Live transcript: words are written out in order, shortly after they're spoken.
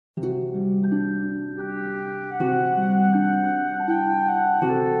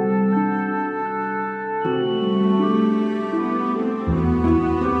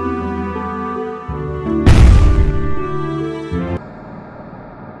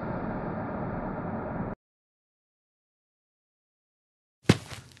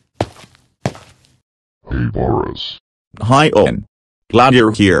Hey Boris. Hi Owen. Glad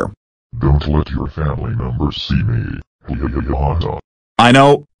you're here. Don't let your family members see me. I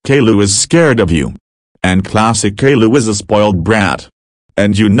know, Caillou is scared of you. And classic Caillou is a spoiled brat.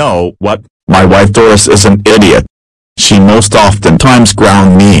 And you know what? My wife Doris is an idiot. She most oftentimes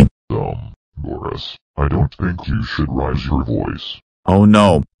ground me. Boris, I don't think you should raise your voice. Oh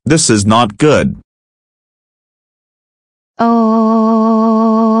no, this is not good.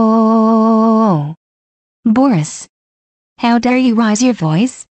 Oh, Boris. How dare you raise your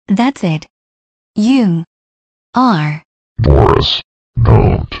voice? That's it. You are. Boris,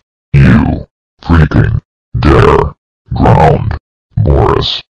 don't you freaking dare ground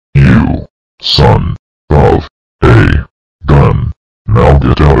Boris, you son of a gun. Now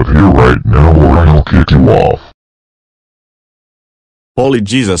get out of here right now or I'll kick you off. Holy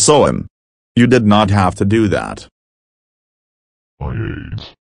Jesus Owen. You did not have to do that. I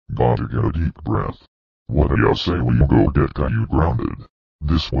ain't. Gotta get a deep breath. What do you say we go get Caillou grounded?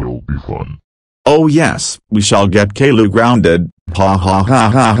 This will be fun. Oh yes, we shall get Caillou grounded. Ha ha ha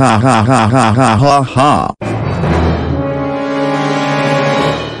ha ha ha ha ha ha ha ha.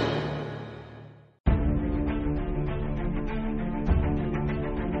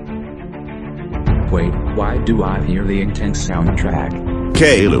 Wait, why do I hear the intense soundtrack?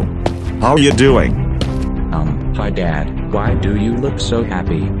 Caillou. How are you doing? Hi Dad, why do you look so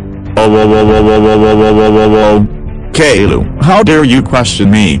happy? Oh whoa whoa whoa whoa whoa whoa whoa whoa whoa whoa. Caillou, how dare you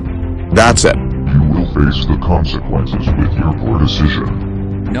question me? That's it. You will face the consequences with your poor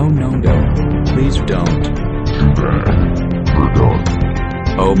decision. No, please don't. Too bad. You're done.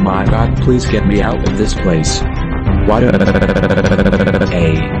 Oh my God, please get me out of this place. What Caillou,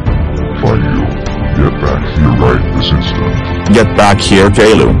 get back here right this instant. Get back here,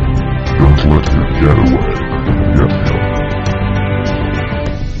 Caillou. Don't let him get away. Get him.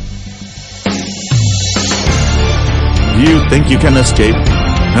 You think you can escape?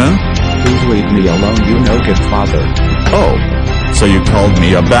 Huh? Please leave me alone, you no good father. Oh. So you called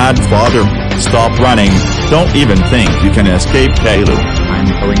me a bad father? Stop running. Don't even think you can escape, Caillou. I'm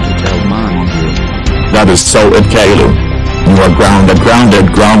going to tell Mom on you. That is so it, Caillou. You are grounded for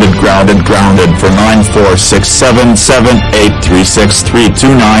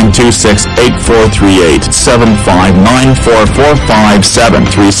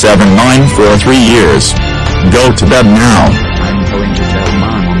 9467329268438759445737943 years. Go to bed now. I'm going to tell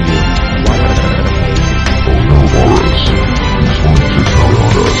Mom on you. Oh no, Boris. He's going to kick out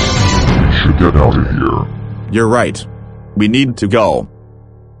on us. We should get out of here. You're right. We need to go.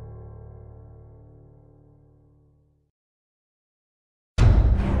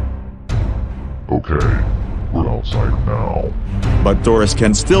 Okay, we're outside now. But Doris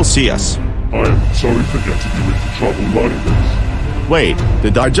can still see us. I'm sorry for getting you into trouble like this. Wait,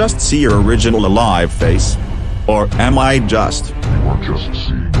 did I just see your original alive face? Or am I just? You are just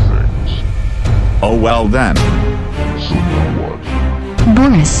seeing things. Oh well then. So now what?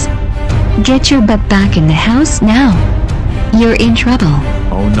 Boris. Get your butt back in the house now. You're in trouble.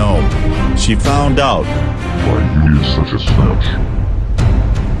 Oh no. She found out. Why you is such a snitch?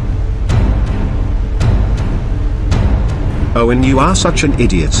 Owen, you are such an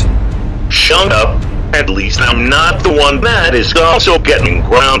idiot. Shut up. At least I'm not the one that is also getting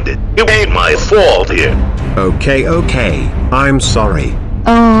grounded. It ain't my fault here. Okay, I'm sorry.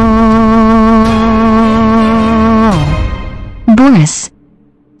 Oh, Boris.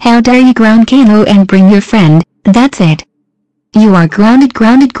 How dare you ground Caillou and bring your friend? That's it. You are grounded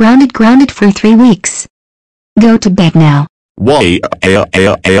for 3 weeks. Go to bed now. Whoa,